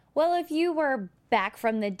Well, if you were back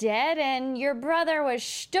from the dead and your brother was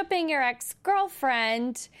stooping your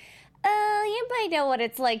ex-girlfriend, you might know what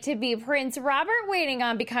it's like to be Prince Robert waiting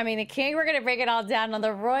on becoming the king. We're going to break it all down on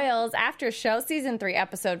the Royals After Show, Season 3,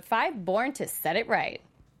 Episode 5, Born to Set It Right.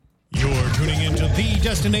 You're tuning into the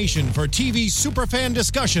destination for TV superfan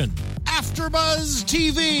discussion, AfterBuzz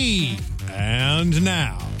TV. And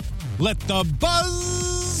now, let the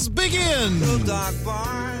buzz begin.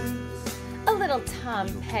 A little Tom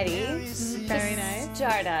Petty. Very nice.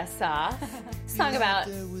 Start us off. Song about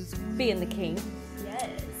being the king.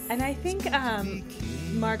 Yes. And I think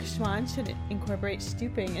Mark Schwann should incorporate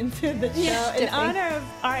stooping into the show in honor of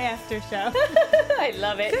our after show. I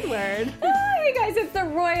love it. Good word. Hey guys, it's the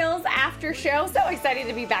Royals After Show. So excited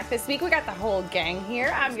to be back this week. We got the whole gang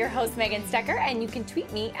here. I'm your host, Megan Stecher, and you can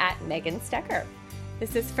tweet me at Megan Stecher.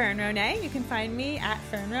 This is Fern Ronay. You can find me at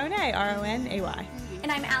Fern Ronay, Ronay.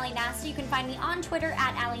 And I'm Nasta. You can find me on Twitter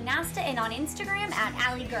at Nasta and on Instagram at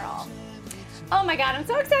AllieGirl. Oh my God, I'm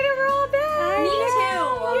so excited we're all back. Me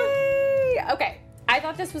too. Yay. Okay, I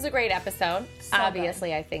thought this was a great episode. So Obviously,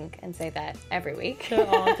 good. I think and say that every week. They're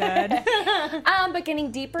all good. But getting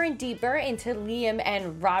deeper and deeper into Liam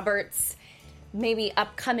and Robert's maybe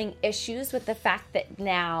upcoming issues with the fact that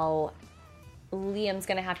now Liam's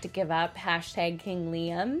going to have to give up #King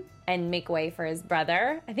Liam and make way for his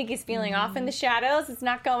brother. I think he's feeling off in the shadows. It's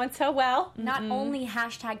not going so well. Not only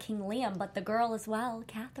 #King Liam, but the girl as well,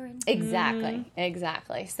 Catherine.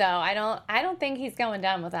 Exactly. So I don't think he's going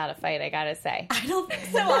down without a fight, I gotta say. I don't think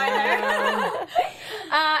so either.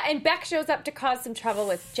 And Beck shows up to cause some trouble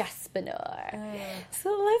with Jaspinor.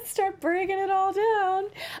 So let's start breaking it all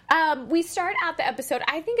down. We start out the episode,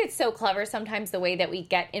 I think it's so clever sometimes the way that we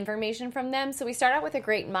get information from them. So we start out with a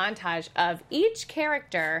great montage of each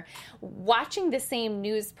character watching the same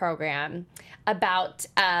news program about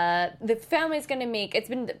the family's going to make, it's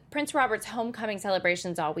been Prince Robert's homecoming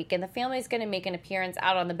celebrations all week, and the family's going to make an appearance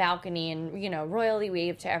out on the balcony and, royally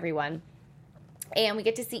wave to everyone. And we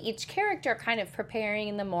get to see each character kind of preparing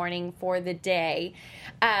in the morning for the day.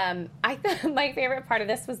 I thought my favorite part of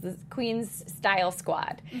this was the Queen's style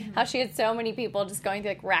squad. Mm-hmm. How she had so many people just going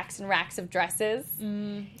through like racks and racks of dresses.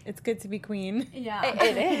 It's good to be queen. Yeah.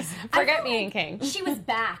 It is. Forget me and king. She was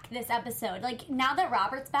back this episode. Like, now that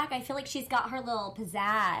Robert's back, I feel like she's got her little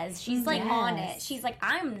pizzazz. She's, like, on it. She's like,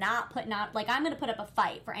 I'm not putting out, like, I'm going to put up a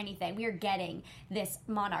fight for anything. We are getting this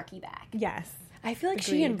monarchy back. Yes. I feel like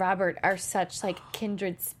Agreed. she and Robert are such, like,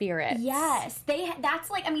 kindred spirits. Yes.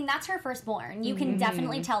 That's her firstborn. You can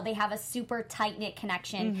definitely tell they have a super tight-knit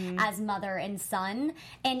connection as mother and son.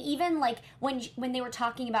 And even, like, when they were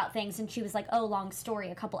talking about things and she was like, oh, long story,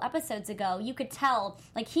 a couple episodes ago, you could tell,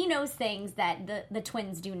 like, he knows things that the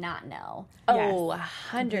twins do not know. Oh, Yes,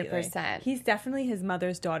 100%. He's definitely his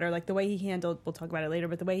mother's daughter. Like, the way he handled, we'll talk about it later,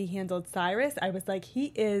 but the way he handled Cyrus, I was like,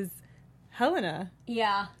 he is Helena.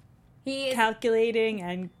 Yeah. He is, calculating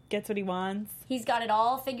and gets what he wants. he's got it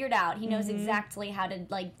all figured out. He knows exactly how to,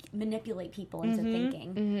 like, manipulate people into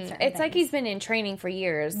thinking. It's like he's been in training for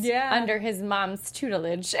years under his mom's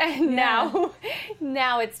tutelage, and now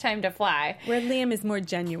it's time to fly. Where Liam is more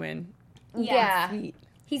genuine. Yeah. Sweet.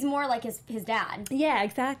 He's more like his dad. Yeah,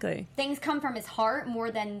 exactly. Things come from his heart more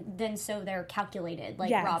than so they're calculated,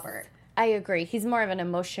 like Robert. I agree. He's more of an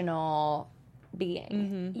emotional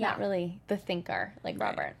being, Yeah. not really the thinker like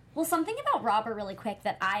Robert. Well, something about Robert really quick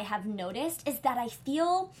that I have noticed is that I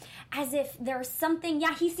feel as if there's something,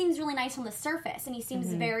 he seems really nice on the surface and he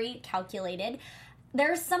seems very calculated.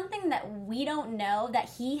 There's something that we don't know, that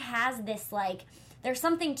he has this, like, there's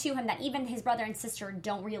something to him that even his brother and sister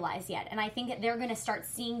don't realize yet. And I think that they're going to start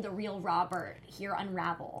seeing the real Robert here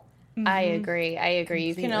unravel. I agree.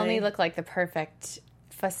 You can only look like the perfect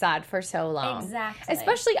facade for so long. Exactly.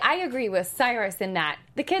 Especially, I agree with Cyrus in that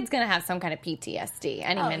the kid's going to have some kind of PTSD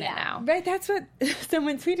any minute now. Right, that's what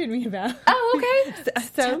someone tweeted me about. Oh, okay.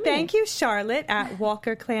 So thank you, Charlotte, at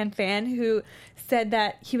Walker Clan Fan, who said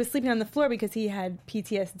that he was sleeping on the floor because he had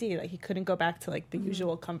PTSD. Like, he couldn't go back to, like, the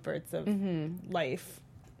usual comforts of life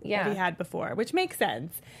that he had before, which makes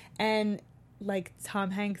sense. And, like,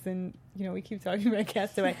 Tom Hanks and, we keep talking about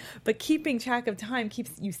Castaway, but keeping track of time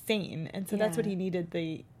keeps you sane. And so that's what he needed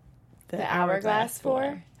the hourglass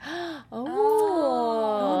for.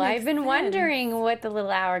 I've been wondering what the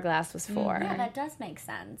little hourglass was for. Yeah, that does make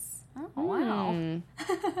sense. Oh, wow.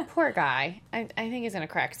 Poor guy. I think he's going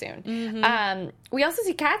to crack soon. We also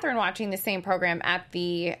see Catherine watching the same program at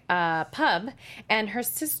the pub, and her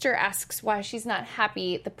sister asks why she's not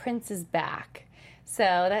happy the prince is back. So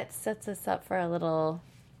that sets us up for a little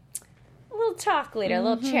talk later, a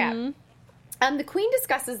little chat. The Queen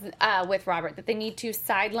discusses with Robert that they need to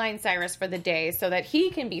sideline Cyrus for the day so that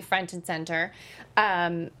he can be front and center.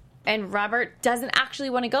 And Robert doesn't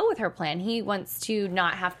actually want to go with her plan. He wants to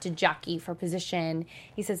not have to jockey for position.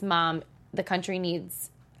 He says, Mom, the country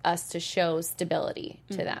needs us to show stability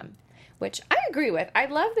to them, which I agree with. I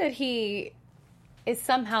love that he is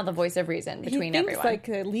somehow the voice of reason between everyone. He thinks like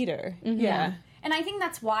a leader. Yeah. And I think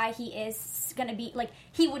that's why he is going to be, like,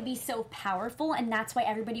 he would be so powerful, and that's why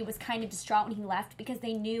everybody was kind of distraught when he left, because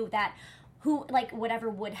they knew that whatever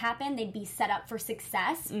would happen, they'd be set up for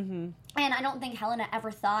success. Mm-hmm. And I don't think Helena ever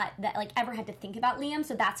thought that, like, ever had to think about Liam,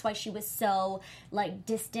 so that's why she was so, like,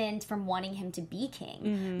 distant from wanting him to be king.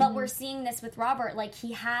 Mm-hmm. But we're seeing this with Robert, like,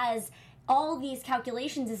 he has all these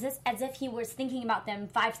calculations as if he was thinking about them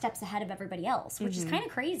 5 steps ahead of everybody else, which is kind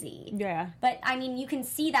of crazy. Yeah. But, I mean, you can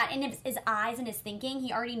see that in his eyes and his thinking.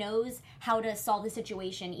 He already knows how to solve the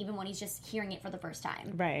situation, even when he's just hearing it for the first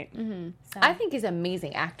time. Right. Mm-hmm. So. I think he's an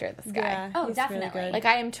amazing actor, this guy. Yeah, oh, definitely. Really like,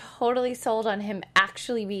 I am totally sold on him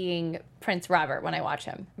actually being Prince Robert when I watch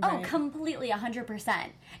him. Right. Oh, completely,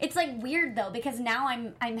 100%. It's, like, weird, though, because now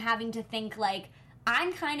I'm having to think, like,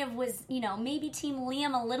 I'm kind of was, maybe Team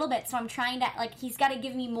Liam a little bit, so I'm trying to, like, he's got to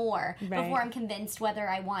give me more before I'm convinced whether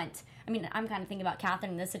I want. I mean, I'm kind of thinking about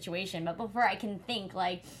Catherine in this situation, but before I can think,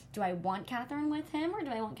 like, do I want Catherine with him or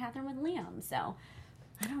do I want Catherine with Liam? So,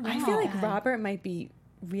 I don't know. I feel like Robert might be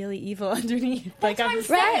really evil underneath. That's what I'm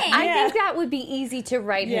saying. I think that would be easy to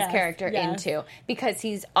write his character into, because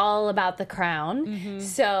he's all about the crown,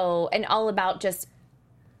 and all about just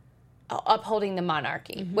upholding the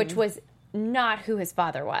monarchy, which was not who his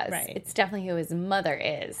father was. Right. It's definitely who his mother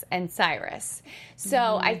is, and Cyrus.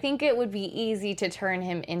 So I think it would be easy to turn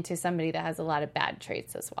him into somebody that has a lot of bad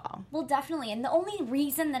traits as well. Well, definitely. And the only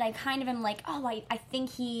reason that I kind of am like, I think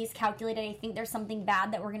he's calculated, I think there's something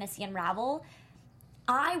bad that we're going to see unravel,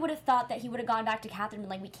 I would have thought that he would have gone back to Catherine and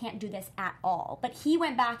been like, we can't do this at all. But he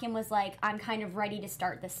went back and was like, I'm kind of ready to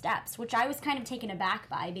start the steps, which I was kind of taken aback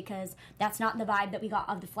by, because that's not the vibe that we got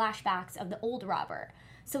of the flashbacks of the old Robert.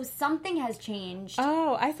 So something has changed.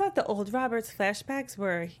 Oh, I thought the old Robert's flashbacks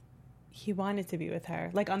were he wanted to be with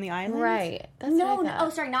her, like on the island. Right. That's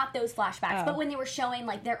sorry, not those flashbacks, but when they were showing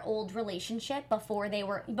like their old relationship before he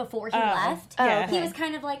left, he was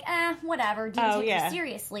kind of like, whatever, didn't take her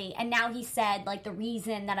seriously. And now he said like the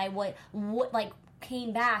reason that I would like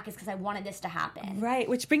came back is because I wanted this to happen. Right,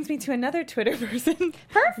 which brings me to another Twitter person.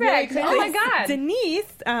 Perfect. Oh my God.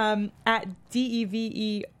 Denise at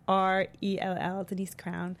DEVERELL, Denise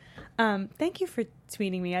Crown. Thank you for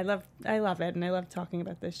tweeting me. I love it, and I love talking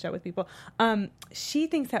about this show with people. She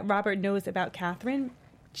thinks that Robert knows about Catherine.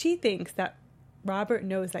 She thinks that Robert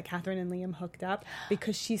knows that Catherine and Liam hooked up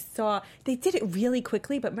because she saw, they did it really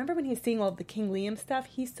quickly, but remember when he was seeing all of the King Liam stuff,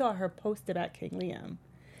 he saw her post about King Liam.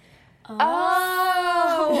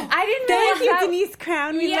 Oh, I didn't know. Thank you, Denise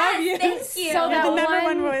Crown. We love you. Thank you. So the number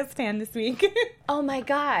one royal stand this week. Oh my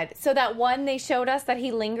God! So that one they showed us that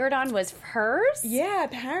he lingered on was hers. Yeah,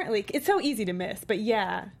 apparently it's so easy to miss, but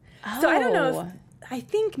yeah. So I don't know. I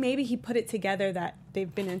think maybe he put it together that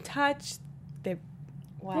they've been in touch. Wow.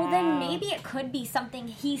 Well, then maybe it could be something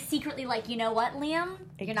he's secretly like, you know what, Liam?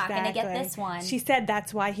 You're not going to get this one. She said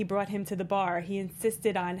that's why he brought him to the bar. He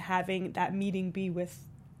insisted on having that meeting be with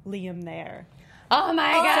Liam there. Oh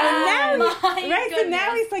my God! So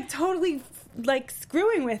now he's like totally like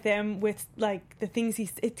screwing with him with like the things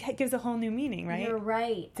it gives a whole new meaning, right? You're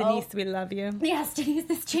right, Denise. We love you. Yes, Denise.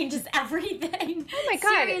 This changes everything. Oh my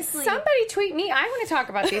God! Seriously. Somebody tweet me. I want to talk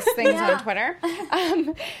about these things on Twitter.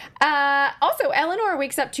 Also, Eleanor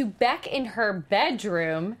wakes up to Beck in her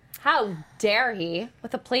bedroom. How dare he,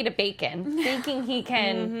 with a plate of bacon, thinking he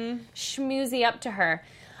can schmoozy up to her.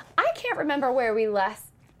 I can't remember where we left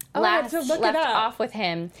off with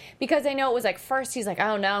him, because I know it was like first he's like,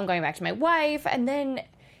 oh no, I'm going back to my wife, and then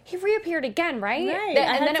he reappeared again, right?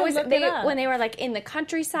 And then it was when they were like in the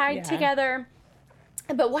countryside together.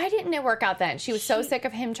 But why didn't it work out then? She was so sick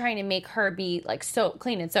of him trying to make her be like so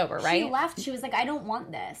clean and sober, right? She left. She was like, I don't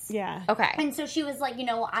want this. Yeah. Okay. And so she was like,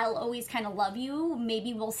 I'll always kind of love you.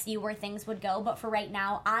 Maybe we'll see where things would go. But for right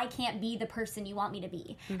now, I can't be the person you want me to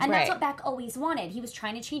be. And that's what Beck always wanted. He was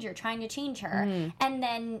trying to change her. And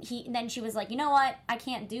then she was like, you know what? I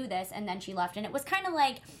can't do this. And then she left. And it was kind of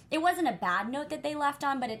like, it wasn't a bad note that they left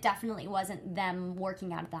on, but it definitely wasn't them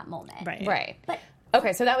working out at that moment. Right. But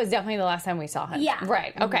okay, so that was definitely the last time we saw him. Yeah.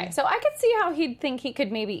 Right. Okay. So I could see how he'd think he could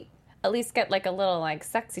maybe at least get like a little like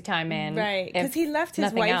sexy time in. Right. Because he left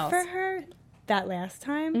his wife else for her that last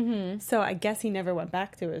time. So I guess he never went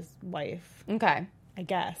back to his wife. Okay. I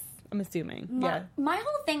guess. I'm assuming. My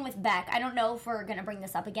whole thing with Beck, I don't know if we're going to bring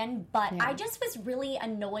this up again, but I just was really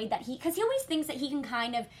annoyed that because he always thinks that he can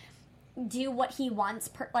kind of do what he wants,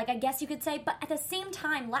 like, I guess you could say, but at the same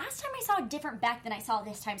time, last time I saw a different Beck than I saw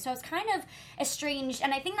this time, so I was kind of estranged,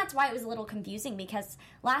 and I think that's why it was a little confusing, because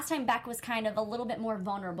last time Beck was kind of a little bit more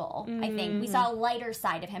vulnerable, I think. We saw a lighter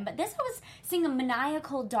side of him, but this I was seeing a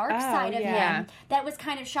maniacal, dark side of him that was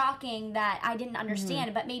kind of shocking that I didn't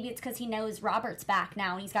understand, but maybe it's because he knows Robert's back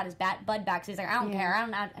now, and he's got his bud back, so he's like, I don't care, I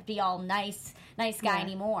don't have to be all nice guy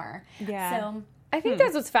anymore. So I think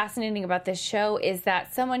that's what's fascinating about this show is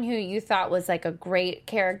that someone who you thought was like a great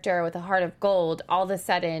character with a heart of gold, all of a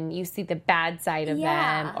sudden you see the bad side of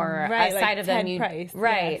them, or a side of them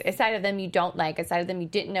a side of them you don't like, a side of them you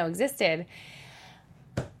didn't know existed.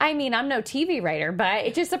 I mean, I'm no TV writer, but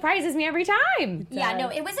it just surprises me every time. Yeah, no,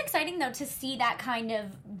 it was exciting, though, to see that kind of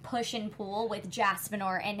push and pull with Jasper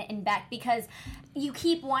and Beck, because you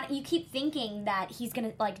keep thinking that he's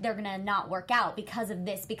gonna, like, they're gonna not work out because of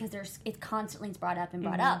this, because it's constantly brought up and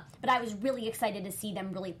brought up. But I was really excited to see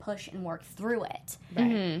them really push and work through it.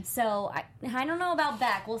 So I don't know about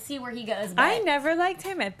Beck. We'll see where he goes. But I never liked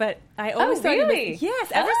him, but I always thought he was,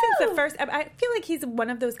 ever since the first. I feel like he's one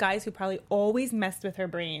of those guys who probably always messed with her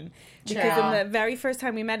brain. Because in the very first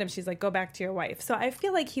time we met him, she's like, go back to your wife. So I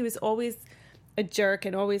feel like he was always a jerk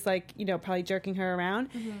and always, like, you know, probably jerking her around.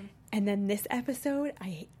 And then this episode,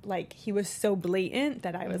 he was so blatant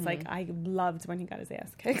that I was like, I loved when he got his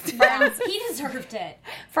ass kicked. He deserved it.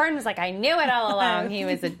 Fern was like, I knew it all along. He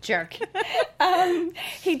was a jerk.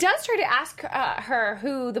 He does try to ask her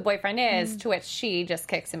who the boyfriend is, to which she just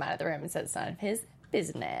kicks him out of the room and says it's none of his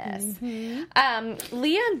business.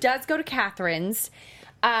 Liam does go to Catherine's.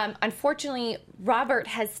 Unfortunately, Robert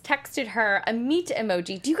has texted her a meat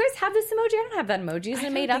emoji. Do you guys have this emoji? I don't have that emoji. Is it a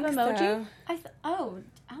made-up emoji? So.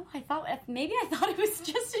 I thought it was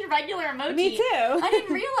just a regular emoji. Me too. I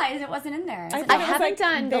didn't realize it wasn't in there. I haven't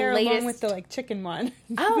done the latest along with the, like, chicken one.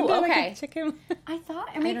 Oh, okay. Like, chicken? I thought.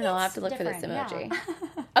 I don't know. I'll have to look for this emoji.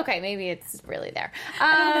 Yeah. Okay, maybe it's really there.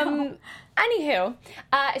 Anywho,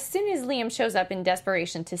 as soon as Liam shows up in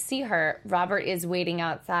desperation to see her, Robert is waiting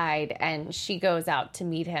outside, and she goes out to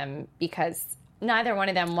meet him because neither one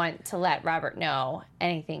of them want to let Robert know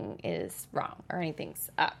anything is wrong or anything's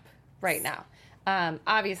up right now.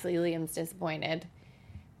 Obviously, Liam's disappointed.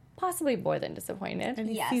 Possibly more than disappointed. And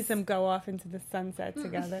he sees them go off into the sunset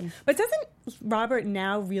together. But doesn't Robert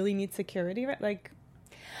now really need security? Like,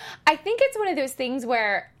 I think it's one of those things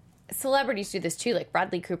where celebrities do this too. Like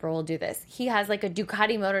Bradley Cooper will do this. He has like a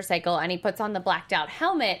Ducati motorcycle and he puts on the blacked out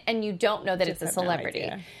helmet and you don't know that it's a celebrity.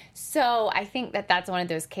 No, so I think that that's one of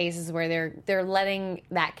those cases where they're letting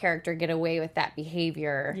that character get away with that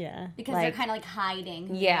behavior. Yeah. Because they're kind of like hiding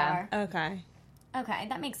who they are. Okay,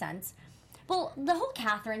 that makes sense. Well, the whole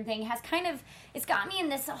Catherine thing has it's got me in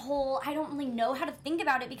this whole, I don't really know how to think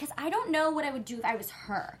about it because I don't know what I would do if I was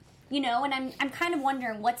her. You know, and I'm kind of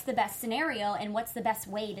wondering what's the best scenario and what's the best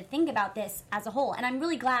way to think about this as a whole. And I'm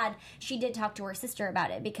really glad she did talk to her sister about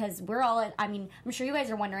it because I'm sure you guys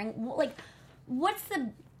are wondering, like, what's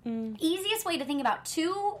the easiest way to think about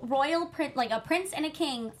two royal, like a prince and a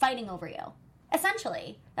king fighting over you?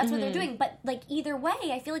 Essentially, that's what they're doing. But, like, either way,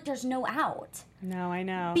 I feel like there's no out. No, I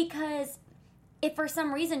know. Because if for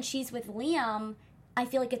some reason she's with Liam, I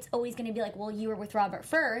feel like it's always going to be like, well, you were with Robert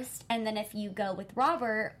first, and then if you go with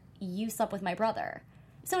Robert, you slept with my brother.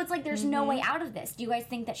 So it's like there's no way out of this. Do you guys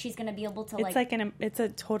think that she's going to be able to, it's a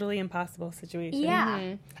totally impossible situation.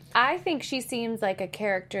 Yeah. I think she seems like a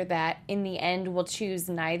character that in the end will choose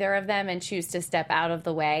neither of them and choose to step out of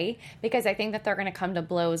the way because I think that they're going to come to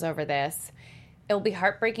blows over this. It will be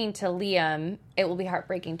heartbreaking to Liam. It will be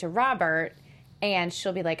heartbreaking to Robert. And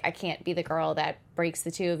she'll be like, I can't be the girl that breaks the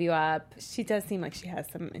two of you up. She does seem like she has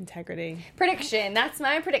some integrity. Prediction. That's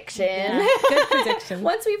my prediction. Yeah, good prediction.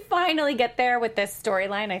 Once we finally get there with this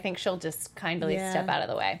storyline, I think she'll just kindly step out of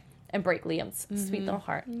the way and break Liam's sweet little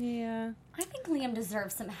heart. Yeah. I think Liam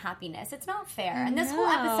deserves some happiness. It's not fair. And this whole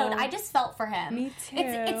episode, I just felt for him. Me too.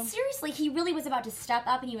 It's seriously, he really was about to step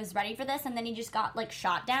up and he was ready for this, and then he just got, like,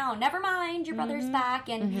 shot down. Never mind, your brother's back.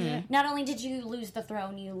 And not only did you lose the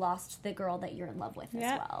throne, you lost the girl that you're in love with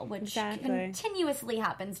as well, which continuously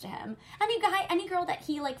happens to him. Any girl that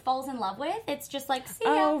he, like, falls in love with, it's just like, see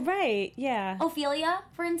ya. Oh, right, yeah. Ophelia,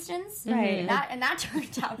 for instance. Right. That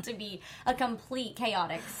turned out to be a complete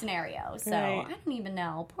chaotic scenario. So I don't even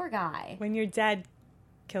know. Poor guy. When your dad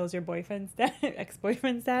kills your boyfriend's dad,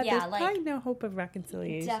 ex-boyfriend's dad, there's probably no hope of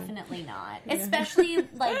reconciliation. Definitely not. Yeah. Especially,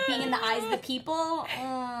 like, being in the eyes of the people,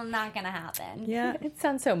 not gonna happen. Yeah. It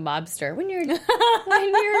sounds so mobster. When your girlfriend's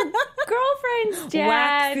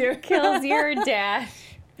dad kills your dad.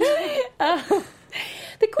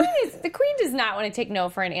 The queen does not want to take no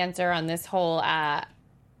for an answer on this whole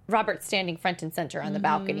Robert standing front and center on the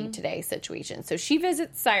balcony today situation. So she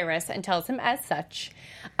visits Cyrus and tells him as such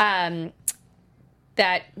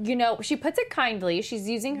that, she puts it kindly. She's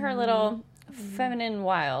using her little feminine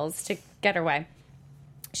wiles to get her way.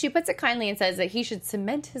 She puts it kindly and says that he should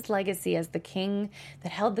cement his legacy as the king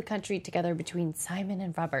that held the country together between Simon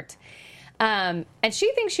and Robert. And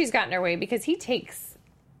she thinks she's gotten her way because he takes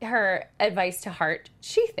her advice to heart,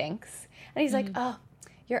 she thinks. And he's like, oh,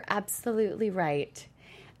 you're absolutely right.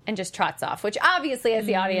 And just trots off, which obviously, as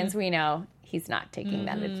the audience, we know he's not taking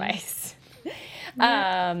that advice.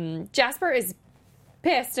 Jasper is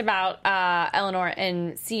pissed about Eleanor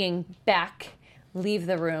and seeing Beck leave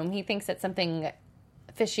the room. He thinks that something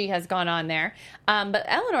fishy has gone on there. But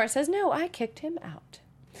Eleanor says, no, I kicked him out.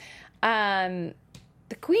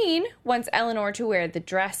 The queen wants Eleanor to wear the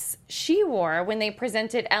dress she wore when they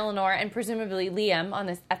presented Eleanor and presumably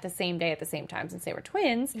Liam at the same day at the same time, since they were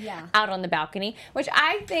twins, out on the balcony, which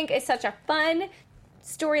I think is such a fun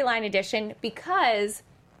storyline addition because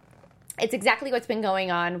it's exactly what's been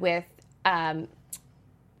going on with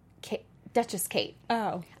Duchess Kate.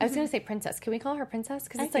 Oh. I was going to say princess. Can we call her princess?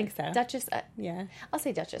 Because it's like so. Duchess. Yeah. I'll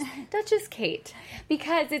say Duchess. Duchess Kate.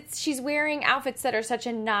 Because she's wearing outfits that are such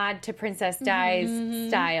a nod to Princess Di's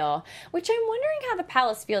style, which I'm wondering how the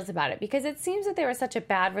palace feels about it, because it seems that there was such a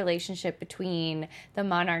bad relationship between the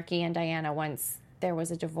monarchy and Diana once there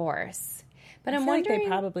was a divorce. But I'm wondering, like they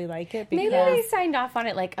probably like it because maybe they signed off on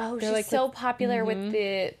it like, oh, she's like so popular with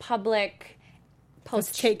the public.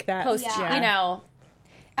 Let's take that.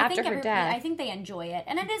 After her death. I think they enjoy it,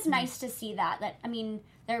 and it is nice to see that. I mean,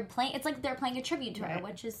 they're playing. It's like they're playing a tribute to her,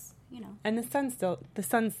 which is, And the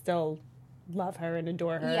sons still love her and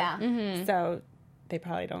adore her. Yeah. So they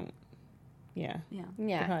probably don't. Yeah. Yeah.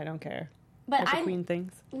 They probably don't care. But what the queen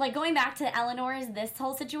thinks. Like going back to Eleanor's this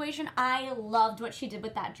whole situation, I loved what she did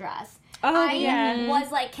with that dress. Oh, I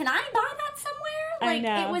was like, can I buy that somewhere? I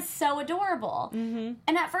know. It was so adorable. Mm-hmm.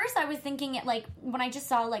 And at first I was thinking it, like, when I just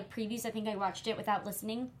saw, like, previews, I think I watched it without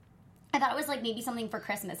listening. I thought it was, like, maybe something for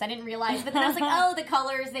Christmas. I didn't realize. But then I was like, oh, the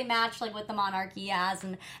colors, they match, like, what the monarchy has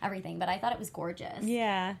and everything. But I thought it was gorgeous.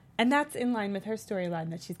 Yeah. And that's in line with her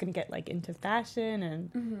storyline, that she's going to get, like, into fashion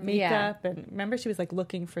and makeup. Yeah. And remember, she was, like,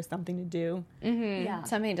 looking for something to do. Mm-hmm. Yeah.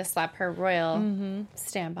 Something to slap her royal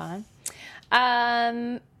stamp on.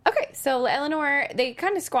 Okay, so Eleanor, they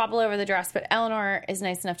kind of squabble over the dress, but Eleanor is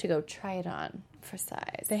nice enough to go try it on for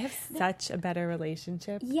size. They have such a better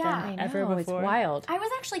relationship than ever before. It's wild. I was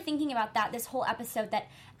actually thinking about that this whole episode, that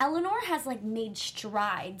Eleanor has, like, made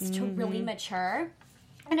strides to really mature.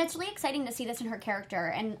 And it's really exciting to see this in her character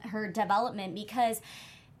and her development, because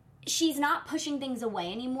she's not pushing things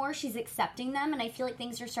away anymore. She's accepting them, and I feel like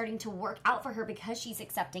things are starting to work out for her because she's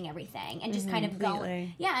accepting everything and just kind of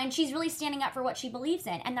going. Yeah, and she's really standing up for what she believes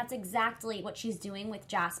in, and that's exactly what she's doing with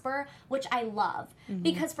Jasper, which I love.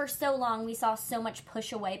 Because for so long, we saw so much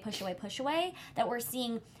push away, that we're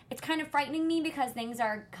seeing, it's kind of frightening me because things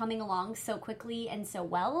are coming along so quickly and so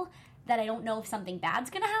well that I don't know if something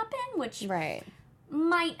bad's going to happen, which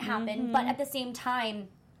might happen, but at the same time,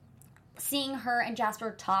 seeing her and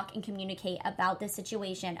Jasper talk and communicate about this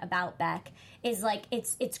situation, about Beck, is like,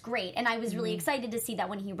 it's great. And I was really excited to see that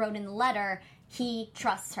when he wrote in the letter, he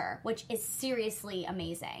trusts her, which is seriously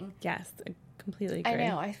amazing. Yes, I completely agree. I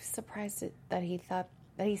know. I was surprised that he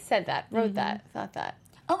said that, wrote that, thought that.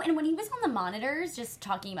 Oh, and when he was on the monitors, just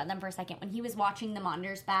talking about them for a second, when he was watching the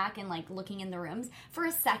monitors back and, like, looking in the rooms, for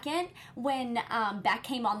a second, when Beck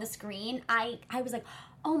came on the screen, I was like,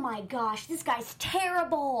 oh my gosh, this guy's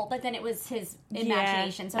terrible. But then it was his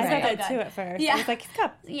imagination. So I thought that too at first. Yeah. I was like, he's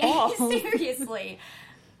got balls. Seriously.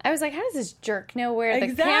 I was like, how does this jerk know where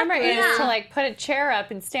the camera is to, like, put a chair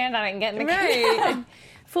up and stand on it and get in the camera?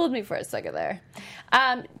 Fooled me for a second there.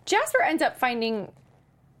 Jasper ends up finding...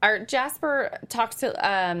 Jasper talks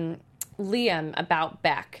to Liam about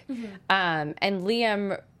Beck. And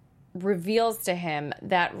Liam reveals to him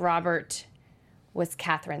that Robert was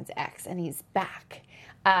Catherine's ex, and he's back.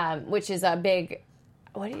 Which is a big...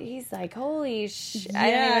 he's like, holy I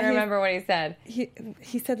don't even remember what he said.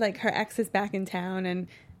 He said, like, her ex is back in town, and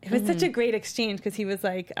it was such a great exchange, because he was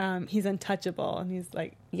like, he's untouchable, and he's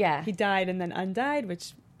like, he died and then undied,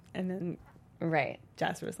 and then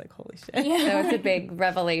Jasper was like, holy shit. Yeah. So it's a big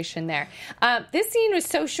revelation there. This scene was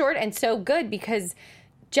so short and so good because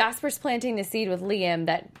Jasper's planting the seed with Liam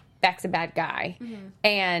that Beck's a bad guy.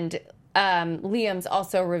 And Liam's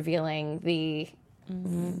also revealing the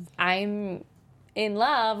I'm in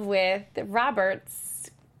love with Robert's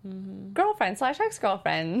girlfriend /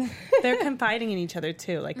 ex-girlfriend. They're confiding in each other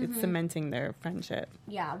too. Like it's cementing their friendship.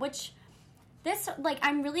 Yeah, which this, like,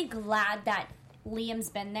 I'm really glad that Liam's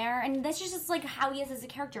been there, and this is just like how he is as a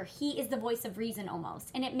character. He is the voice of reason almost,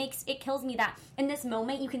 and it kills me that in this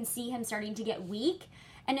moment you can see him starting to get weak,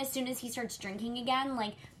 and as soon as he starts drinking again,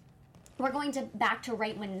 like, we're going back to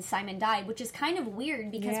right when Simon died, which is kind of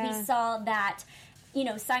weird because we saw that, you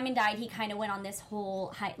know, Simon died, he kind of went on this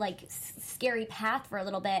whole scary path for a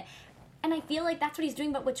little bit, and I feel like that's what he's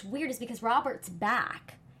doing. But what's weird is because Robert's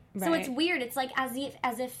back. Right. So it's weird. It's like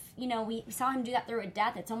as if you know, we saw him do that through a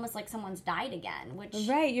death. It's almost like someone's died again. Which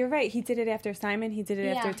right, you're right. He did it after Simon. He did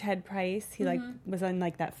it after Ted Price. He like was on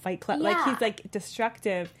like that Fight Club. Like he's like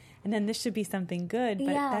destructive. And then this should be something good. But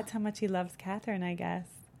that's how much he loves Catherine, I guess.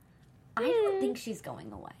 I don't think she's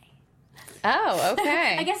going away. Oh,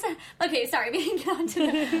 okay. I guess. Okay, sorry. We can get on to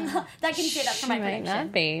the. That can say that for my prediction. Might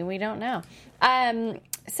not be. We don't know.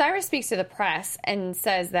 Cyrus speaks to the press and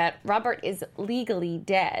says that Robert is legally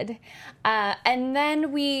dead, and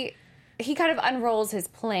then he kind of unrolls his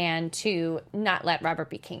plan to not let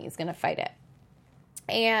Robert be king. He's going to fight it,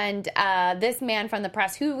 and this man from the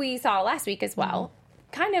press, who we saw last week as well.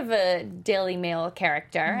 Kind of a Daily Mail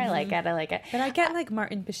character. I like it. But I get like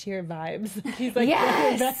Martin Bashir vibes. He's like,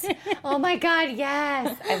 yes. Oh my God,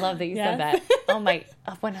 yes. I love that you said that. Oh my,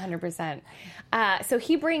 100%. So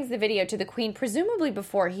he brings the video to the Queen, presumably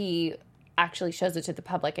before he actually shows it to the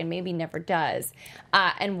public, and maybe never does,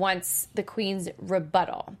 and wants the Queen's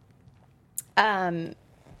rebuttal.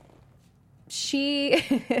 She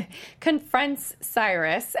confronts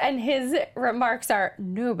Cyrus, and his remarks are,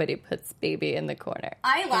 "Nobody puts baby in the corner."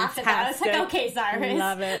 I laughed at that. I was like, okay, Cyrus.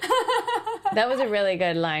 Love it. That was a really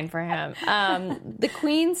good line for him. The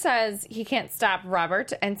Queen says he can't stop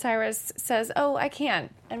Robert, and Cyrus says, "Oh, I can,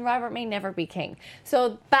 and Robert may never be king."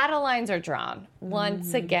 So battle lines are drawn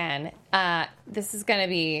once again. This is going to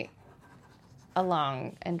be a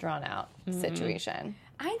long and drawn-out situation.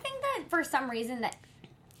 I think that for some reason that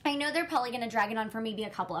I know they're probably going to drag it on for maybe a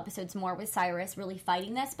couple episodes more with Cyrus really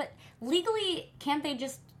fighting this, but legally, can't they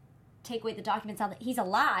just take away the documents now that he's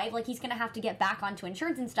alive? Like, he's going to have to get back onto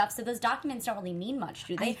insurance and stuff, so those documents don't really mean much,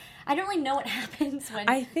 do they? I don't really know what happens when...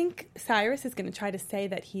 I think Cyrus is going to try to say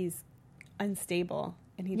that he's unstable,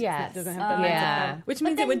 and he doesn't have the mental, which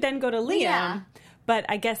means it would then go to Liam. Yeah. But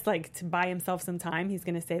I guess, like, to buy himself some time, he's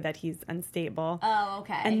going to say that he's unstable. Oh,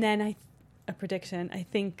 okay. And then a prediction, I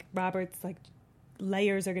think Robert's, like,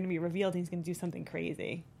 layers are going to be revealed and he's going to do something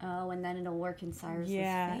crazy. Oh, and then it'll work in Cyrus's favor.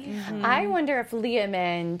 Mm-hmm. I wonder if Liam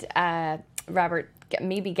and Robert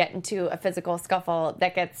maybe get into a physical scuffle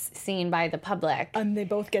that gets seen by the public. And they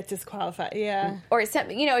both get disqualified, Or,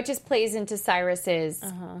 it just plays into Cyrus's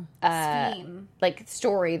like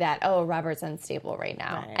story that, oh, Robert's unstable right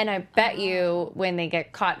now. Right. And I bet you when they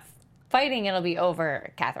get caught fighting, it'll be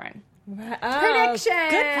over Catherine. Prediction.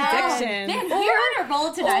 Good prediction. Man, you're on a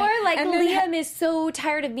roll tonight. Or like Liam is so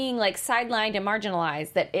tired of being like sidelined and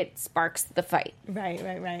marginalized that it sparks the fight. Right.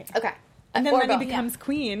 Okay. And then when he becomes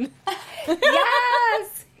queen.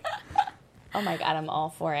 Yes. Oh my God, I'm all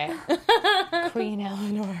for it. Queen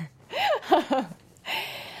Eleanor.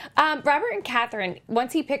 Robert and Catherine,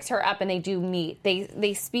 once he picks her up and they do meet,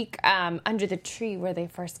 they speak under the tree where they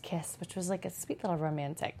first kissed, which was like a sweet little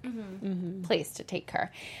romantic place to take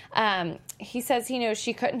her. He says,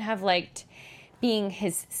 she couldn't have liked being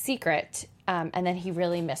his secret, and then he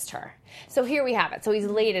really missed her. So here we have it. So he's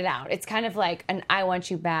laid it out. It's kind of like an I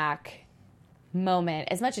want you back moment,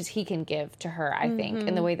 as much as he can give to her, I think,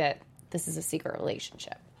 in the way that this is a secret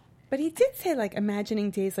relationship. But he did say, like,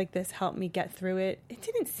 imagining days like this helped me get through it. It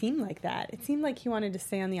didn't seem like that. It seemed like he wanted to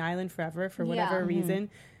stay on the island forever for whatever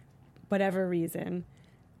reason.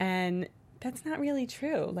 And that's not really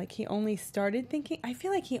true. Like, I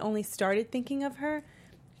feel like he only started thinking of her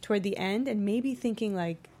toward the end and maybe thinking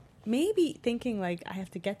like, I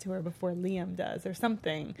have to get to her before Liam does or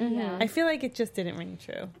something. I feel like it just didn't ring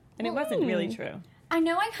true. And it wasn't really true. I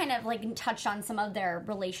know I kind of, like, touched on some of their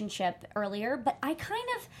relationship earlier, but I kind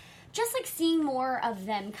of... just, like, seeing more of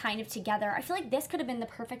them kind of together, I feel like this could have been the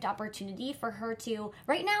perfect opportunity for her to...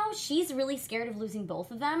 Right now, she's really scared of losing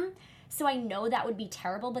both of them, so I know that would be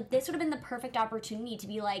terrible, but this would have been the perfect opportunity to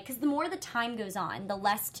be like... Because the more the time goes on,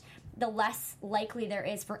 the less likely there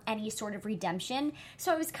is for any sort of redemption.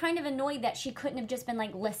 So I was kind of annoyed that she couldn't have just been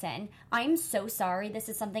like, listen, I'm so sorry, this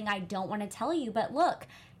is something I don't want to tell you, but look...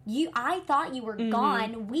 I thought you were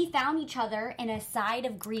gone. We found each other in a side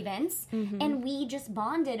of grievance, and we just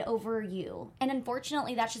bonded over you. And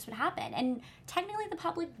unfortunately, that's just what happened. And technically, the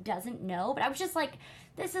public doesn't know, but I was just like,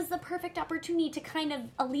 this is the perfect opportunity to kind of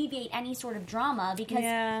alleviate any sort of drama,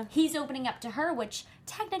 because he's opening up to her, which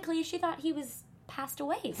technically she thought he was passed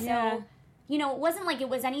away. So, you know, it wasn't like it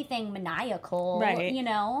was anything maniacal, you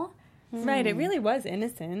know? Right, it really was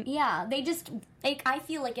innocent. Yeah, I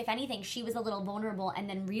feel like if anything, she was a little vulnerable and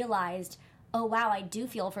then realized, oh wow, I do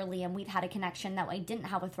feel for Liam. We've had a connection that I didn't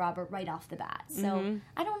have with Robert right off the bat. So,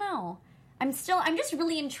 I don't know. I'm just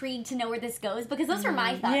really intrigued to know where this goes, because those are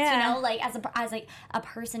my thoughts, you know, like as a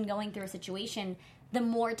person going through a situation, the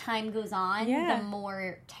more time goes on, the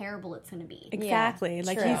more terrible it's going to be. Exactly. Yeah,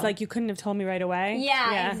 like, true. he's like, you couldn't have told me right away.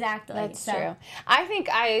 Yeah. Exactly. That's true. I think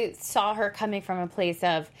I saw her coming from a place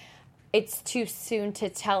of, it's too soon to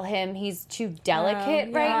tell him, he's too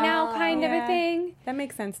delicate right now, kind of a thing. That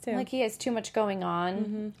makes sense too. Like, he has too much going on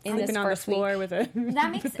in Sleeping this on the first floor week. with a...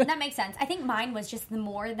 That makes sense. I think mine was just the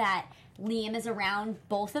more that Liam is around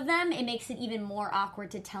both of them, it makes it even more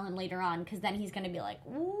awkward to tell him later on, because then he's going to be like,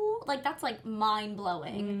 ooh, like, that's like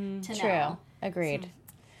mind-blowing to know. True. Agreed.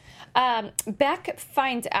 Beck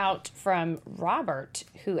finds out from Robert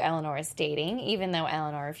who Eleanor is dating, even though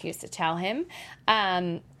Eleanor refused to tell him.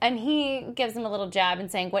 And he gives him a little jab and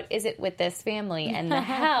saying, what is it with this family and the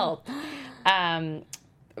help?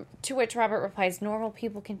 To which Robert replies, normal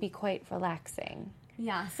people can be quite relaxing.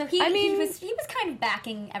 Yeah, so he was kind of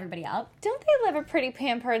backing everybody up. Don't they live a pretty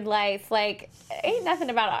pampered life? Like, ain't nothing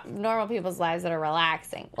about normal people's lives that are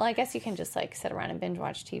relaxing. Well, I guess you can just, like, sit around and binge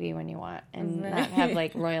watch TV when you want and not have,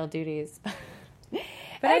 like, royal duties. But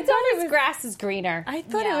I thought his grass is greener. I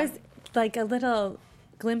thought it was, like, a little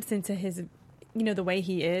glimpse into his, you know, the way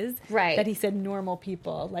he is. Right. That he said normal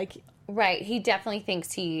people. Like, right. He definitely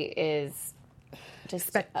thinks he is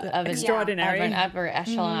just extraordinary. Of an upper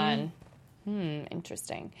echelon.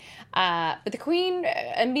 Interesting. But the queen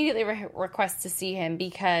immediately requests to see him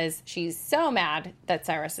because she's so mad that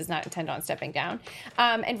Cyrus does not intend on stepping down.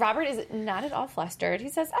 And Robert is not at all flustered. He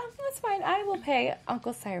says, oh, that's fine. I will pay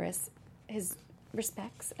Uncle Cyrus his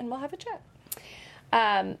respects and we'll have a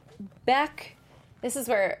chat. Beck, this is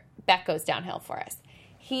where Beck goes downhill for us.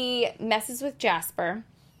 He messes with Jasper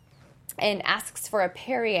and asks for a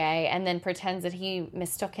Perrier and then pretends that he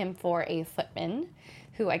mistook him for a footman,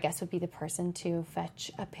 who I guess would be the person to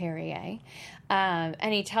fetch a Perrier.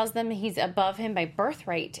 And he tells them he's above him by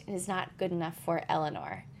birthright and is not good enough for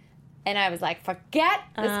Eleanor. And I was like, forget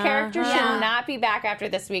this character should not be back after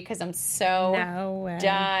this week because I'm so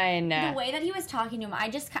done. The way that he was talking to him, I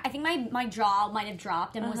think my jaw might have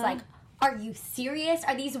dropped and was like, are you serious?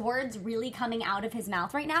 Are these words really coming out of his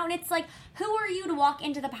mouth right now? And it's like, who are you to walk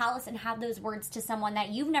into the palace and have those words to someone that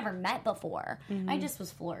you've never met before? I just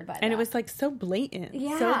was floored by that. And it was like so blatant.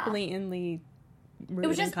 Yeah. So blatantly rude. It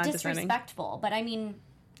was just and disrespectful. But I mean,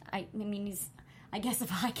 he's, I guess,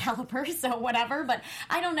 of high caliber, so whatever. But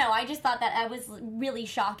I don't know. I just thought that it was really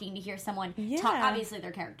shocking to hear someone talk. Obviously,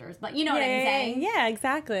 they're characters, but you know what I'm saying? Yeah,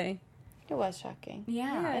 exactly. It was shocking.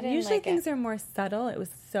 Yeah. Usually things are more subtle. It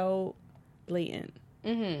was so blatant.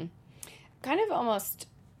 Kind of almost,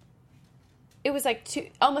 it was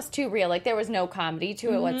like almost too real. Like there was no comedy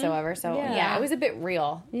to it whatsoever. So yeah, it was a bit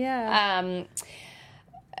real. Yeah.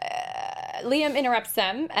 Liam interrupts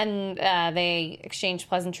them and they exchange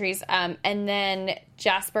pleasantries. And then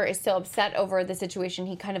Jasper is so upset over the situation,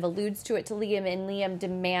 he kind of alludes to it to Liam, and Liam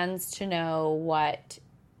demands to know what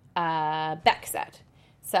Beck said.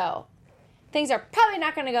 So things are probably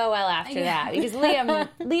not going to go well after that because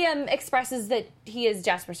Liam expresses that he is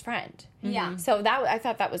Jasper's friend. Yeah. So I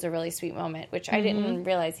thought that was a really sweet moment, which I didn't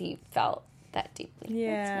realize he felt that deeply.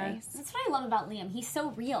 Yeah. That's nice. That's what I love about Liam. He's so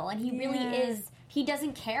real, and he really is. He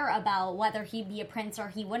doesn't care about whether he'd be a prince or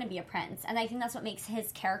he wouldn't be a prince. And I think that's what makes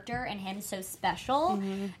his character and him so special.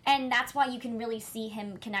 And that's why you can really see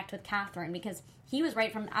him connect with Catherine, because he was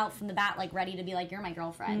right from the bat, like, ready to be like, you're my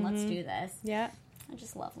girlfriend. Let's do this. Yeah. I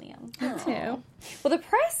just love Liam. Me too. Well, the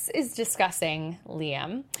press is discussing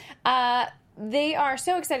Liam. They are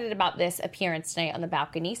so excited about this appearance tonight on the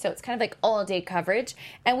balcony, so it's kind of like all-day coverage.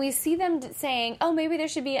 And we see them saying, oh, maybe there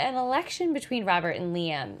should be an election between Robert and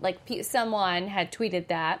Liam. Like, someone had tweeted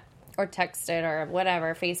that, or texted, or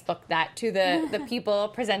whatever, Facebook that, to the people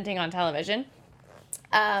presenting on television,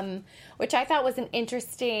 which I thought was an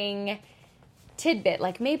interesting tidbit.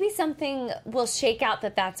 Like, maybe something will shake out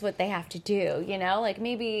that's what they have to do, you know? Like,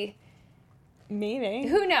 maybe...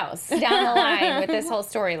 Who knows down the line with this whole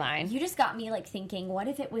storyline. You just got me, like, thinking, what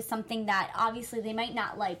if it was something that, obviously, they might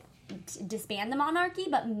not, like, disband the monarchy,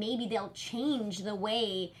 but maybe they'll change the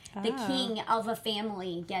way the king of a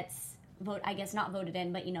family gets I guess not voted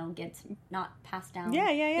in, but gets not passed down.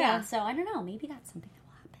 Yeah. So I don't know. Maybe that's something that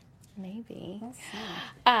will happen. Maybe. We'll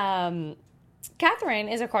see. Catherine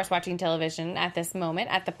is, of course, watching television at this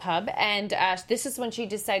moment at the pub, and this is when she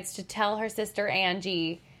decides to tell her sister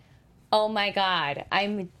Angie, oh my God,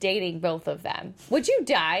 I'm dating both of them. Would you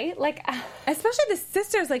die? Like, especially the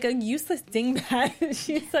sister's like a useless dingbat.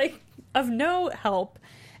 She's like of no help.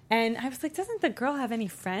 And I was like, doesn't the girl have any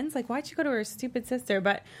friends? Like, why'd she go to her stupid sister?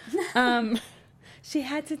 But she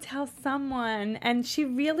had to tell someone, and she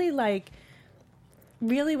really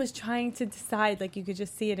was trying to decide. Like, you could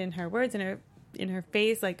just see it in her words, in her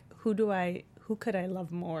face. Like, who could I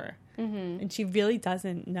love more? Mm-hmm. And she really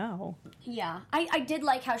doesn't know. Yeah. I did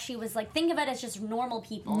like how she was like, think of it as just normal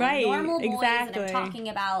people. Right, normal boys exactly. that are talking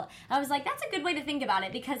about. I was like, that's a good way to think about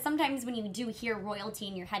it, because sometimes when you do hear royalty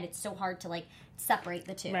in your head, it's so hard to like separate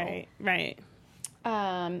the two. Right.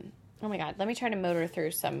 Oh my God, let me try to motor through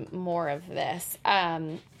some more of this.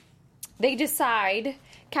 They decide,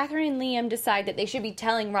 Catherine and Liam decide that they should be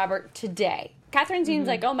telling Robert today. Catherine seems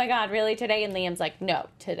like, oh my God, really today? And Liam's like, no,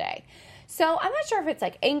 today. So I'm not sure if it's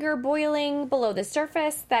like anger boiling below the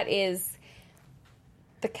surface that is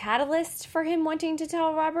the catalyst for him wanting to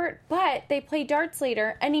tell Robert, but they play darts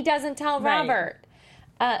later and he doesn't tell Robert.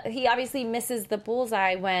 He obviously misses the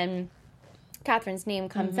bullseye when Catherine's name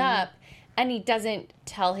comes up, and he doesn't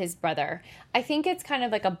tell his brother. I think it's kind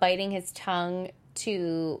of like a biting his tongue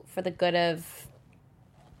for the good of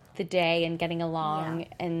the day and getting along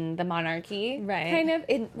and the monarchy. Right. Kind of.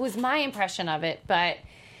 It was my impression of it, but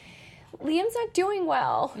Liam's not doing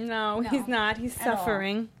well. No, he's not. He's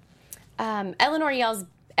suffering. Eleanor yells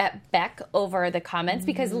at Beck over the comments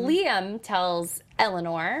because Liam tells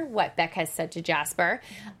Eleanor what Beck has said to Jasper.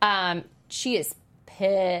 She is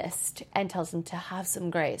pissed and tells him to have some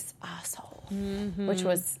grace, asshole, which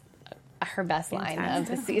was her best line of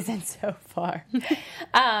the season so far.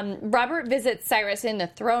 Robert visits Cyrus in the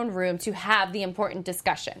throne room to have the important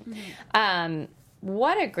discussion.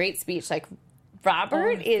 What a great speech. Like,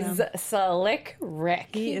 Robert is slick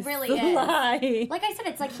Rick. He really is. Like I said,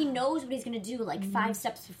 it's like he knows what he's going to do like 5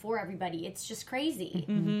 steps before everybody. It's just crazy.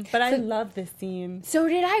 But I love this scene. So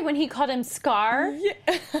did I when he called him Scar.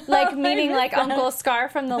 Like meaning like Uncle Scar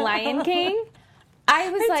from The Lion King. I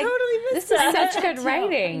was like, totally this is such good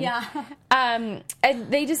writing. Yeah. And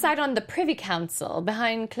they decide on the Privy Council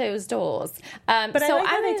behind closed doors. But so I like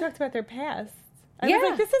how they talked about their past. I was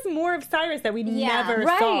like, this is more of Cyrus that we never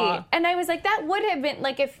saw. And I was like, that would have been,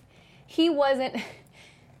 like, if he wasn't,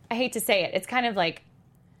 I hate to say it, it's kind of like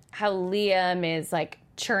how Liam is, like,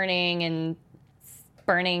 churning and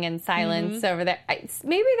burning in silence over there.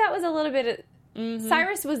 Maybe that was a little bit of,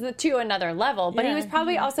 Cyrus was to another level, but he was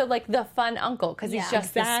probably also, like, the fun uncle, because he's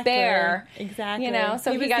just the spare. Exactly. You know,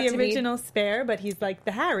 so he was got the original spare, but he's, like,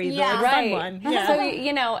 the Harry, the fun one. Yeah. So,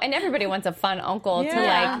 you know, and everybody wants a fun uncle to,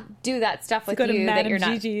 like, do that stuff with you that you're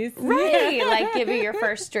not. Gigi's. Right. Like, give you your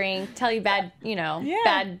first drink, tell you bad,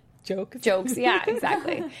 bad jokes. Yeah,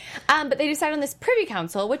 exactly. But they decide on this Privy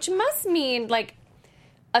Council, which must mean, like,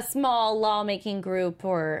 a small lawmaking group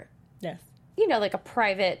or... Yes. Like a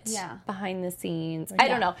private behind the scenes. I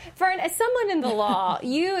don't know. Fern, as someone in the law,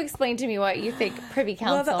 you explain to me what you think Privy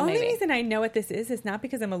Council Well, the only reason I know what this is not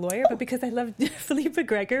because I'm a lawyer, but because I love Philippa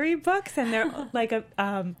Gregory books, and they're like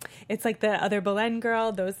it's like the Other Boleyn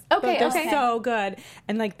Girl. Those books are so good.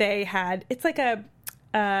 And like it's like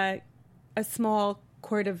a small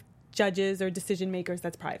court of judges or decision makers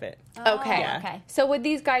that's private. Okay. So would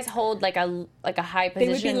these guys hold like a high position?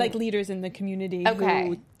 They would be like leaders in the community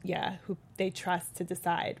who they trust to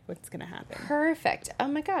decide what's going to happen. Perfect. Oh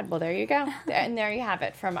my God. Well, there you go. And there you have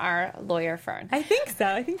it from our lawyer, Fern. I think so.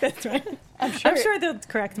 I think that's right. I'm sure they'll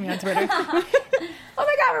correct me on Twitter. Oh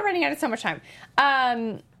my God, we're running out of so much time.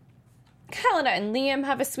 Helena and Liam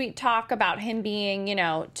have a sweet talk about him being,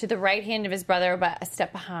 to the right hand of his brother, but a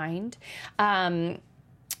step behind.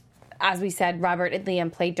 As we said, Robert and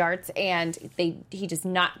Liam play darts, and he does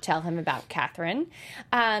not tell him about Catherine.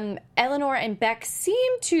 Eleanor and Beck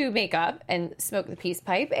seem to make up and smoke the peace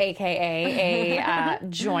pipe, a.k.a. a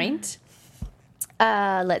joint.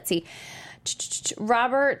 Let's see.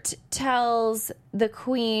 Robert tells the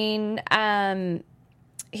Queen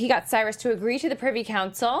he got Cyrus to agree to the Privy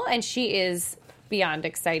Council, and she is beyond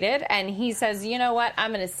excited. And he says, you know what?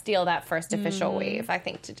 I'm going to steal that first official wave, I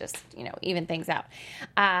think, to just, even things out.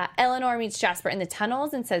 Eleanor meets Jasper in the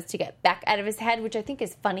tunnels and says to get Beck out of his head, which I think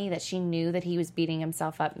is funny that she knew that he was beating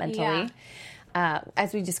himself up mentally. Yeah.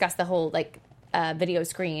 As we discussed the whole, video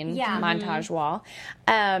screen montage wall.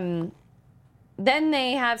 then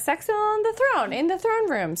they have sex on the throne, in the throne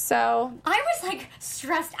room. So I was like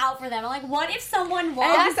stressed out for them. I'm like, what if someone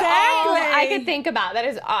walks? that's all I could think about. That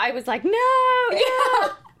is, I was like,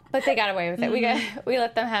 no. But they got away with it. We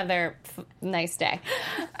let them have their nice day.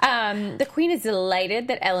 The queen is delighted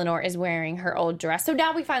that Eleanor is wearing her old dress. So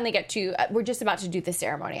now we finally get to, we're just about to do the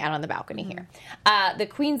ceremony out on the balcony here. The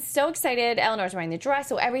queen's so excited. Eleanor's wearing the dress,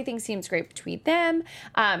 so everything seems great between them.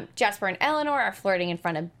 Jasper and Eleanor are flirting in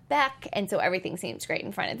front of Beck, and so everything seems great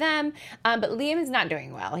in front of them. But Liam is not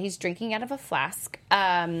doing well. He's drinking out of a flask.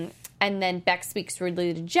 And then Beck speaks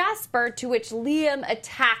rudely to Jasper, to which Liam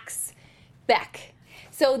attacks Beck.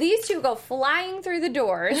 So these two go flying through the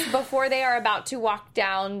doors before they are about to walk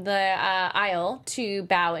down the aisle to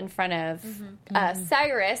bow in front of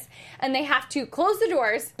Cyrus, and they have to close the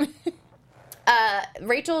doors.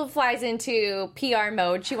 Rachel flies into PR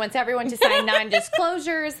mode. She wants everyone to sign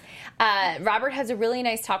non-disclosures. Robert has a really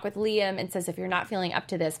nice talk with Liam and says, if you're not feeling up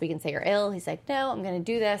to this, we can say you're ill. He's like, no, I'm going to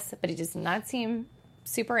do this. But he does not seem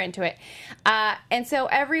super into it. And so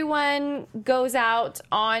everyone goes down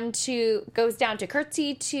to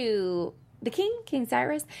curtsy to the King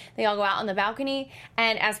Cyrus. They all go out on the balcony,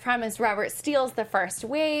 and as promised, Robert steals the first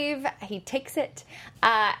wave. He takes it,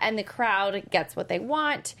 and the crowd gets what they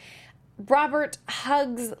want. Robert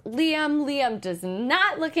hugs Liam. Liam does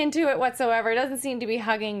not look into it whatsoever. Doesn't seem to be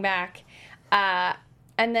hugging back.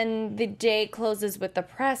 And then the day closes with the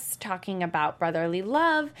press talking about brotherly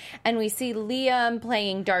love. And we see Liam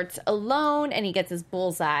playing darts alone, and he gets his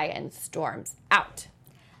bullseye and storms out.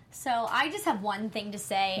 So I just have one thing to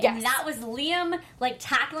say, Yes. and that was Liam, like,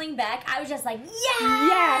 tackling Beck. I was just like,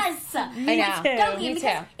 yes! I know. Go, Liam, Me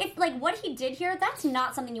because too. if, like, what he did here, that's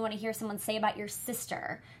not something you want to hear someone say about your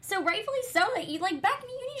sister. So rightfully so, that you, like, Beck,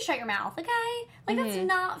 you need to shut your mouth, okay? Like, that's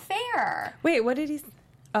not fair. Wait, what did he...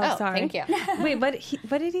 Oh, sorry. Thank you. Wait, what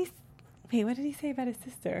did he say about his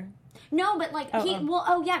sister? No, but, like,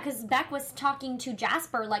 because Beck was talking to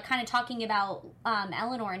Jasper, like, kind of talking about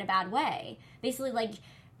Eleanor in a bad way. Basically, like,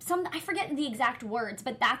 I forget the exact words,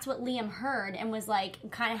 but that's what Liam heard and was, like,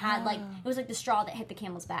 kind of had, like, it was like the straw that hit the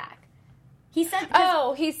camel's back. He said...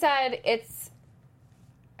 he said it's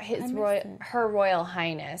her Royal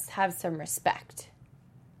Highness. Have some respect.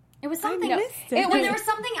 It was something. There was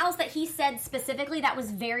something else that he said specifically that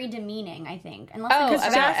was very demeaning, I think. Because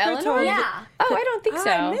about Eleanor? Yeah. Oh, I don't think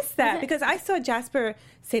so. I missed that because I saw Jasper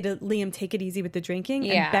say to Liam, "Take it easy with the drinking,"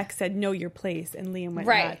 and Beck said, "Know your place," and Liam went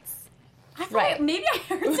nuts. I thought maybe I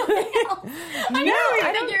heard something else.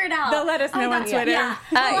 I don't figure it out. They'll let us know on Twitter. No,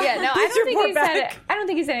 I don't think he said it. I don't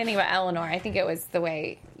think he said anything about Eleanor. I think it was the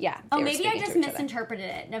way, maybe I just misinterpreted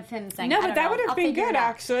it of him saying. No, but that would have been good,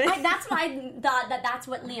 actually. That's what I thought. That's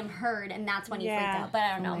what Liam heard, and that's when he freaked out. But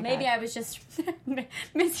I don't know. Maybe I was just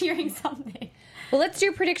mishearing something. Well, let's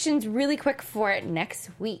do predictions really quick for next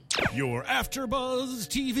week. Your AfterBuzz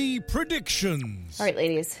TV predictions. All right,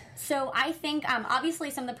 ladies. So I think,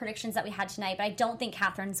 obviously, some of the predictions that we had tonight, but I don't think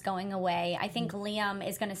Catherine's going away. I think Liam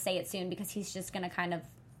is going to say it soon because he's just going to kind of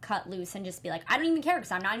cut loose and just be like, I don't even care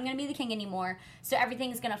because I'm not even going to be the king anymore. So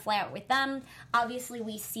everything's going to fly out with them. Obviously,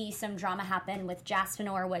 we see some drama happen with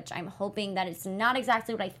Jasper, which I'm hoping that it's not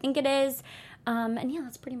exactly what I think it is. And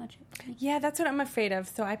that's pretty much it. Yeah, that's what I'm afraid of.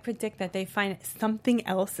 So I predict that they find something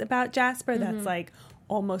else about Jasper that's like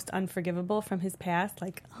almost unforgivable from his past.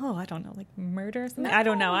 Like, I don't know, like murder or something. No.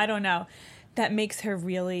 I don't know. That makes her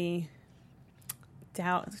really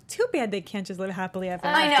doubt. Too bad they can't just live happily ever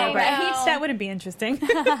after. I know, right? That wouldn't be interesting.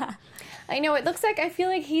 I know. It looks like I feel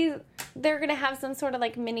like they're going to have some sort of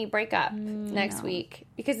like mini breakup next week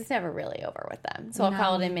because it's never really over with them. So I'll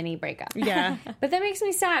call it a mini breakup. Yeah. But that makes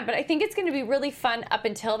me sad. But I think it's going to be really fun up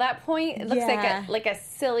until that point. It looks like a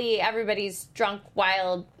silly, everybody's drunk,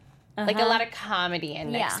 wild, like a lot of comedy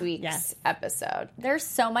in next week's episode. There's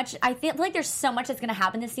so much. I feel like there's so much that's going to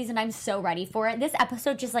happen this season. I'm so ready for it. This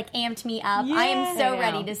episode just like amped me up. Yeah. I am so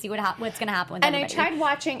ready to see what's going to happen with everybody. And I tried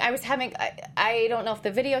watching. I was having. I don't know if the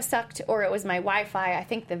video sucked or it was my Wi-Fi. I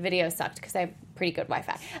think the video sucked because I have pretty good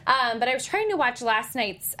Wi-Fi. But I was trying to watch last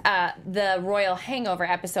night's the Royal Hangover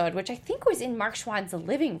episode, which I think was in Mark Schwann's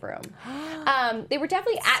living room. They were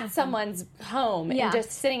definitely at someone's home and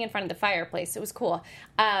just sitting in front of the fireplace. It was cool.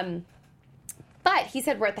 But he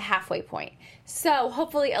said we're at the halfway point. So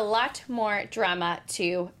hopefully a lot more drama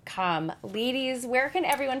to come. Ladies, where can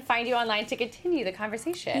everyone find you online to continue the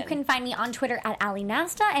conversation? You can find me on Twitter at Ali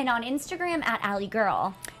Nasta and on Instagram at Ali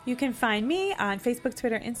Girl. You can find me on Facebook,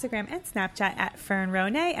 Twitter, Instagram, and Snapchat at Fern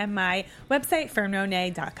Ronay and my website,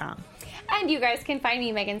 fernronay.com. And you guys can find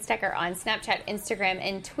me, Megan Stecher, on Snapchat, Instagram,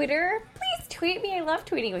 and Twitter. Please tweet me. I love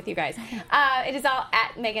tweeting with you guys. It is all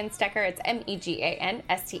at Megan Stecher. It's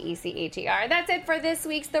MEGANSTECHER. That's it for this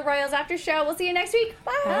week's The Royals After Show. We'll see you next week.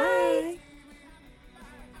 Bye. Bye.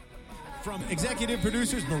 From executive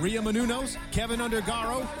producers Maria Menounos, Kevin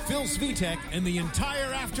Undergaro, Phil Svitek, and the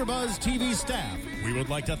entire AfterBuzz TV staff, we would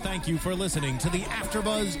like to thank you for listening to the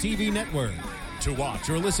AfterBuzz TV network. To watch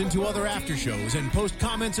or listen to other after shows and post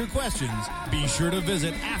comments or questions, be sure to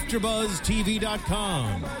visit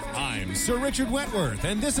AfterBuzzTV.com. I'm Sir Richard Wentworth,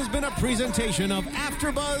 and this has been a presentation of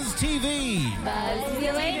AfterBuzz TV. Buzz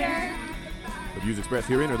you later. The views expressed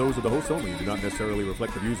herein are those of the hosts only and do not necessarily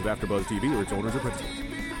reflect the views of AfterBuzz TV or its owners or principals.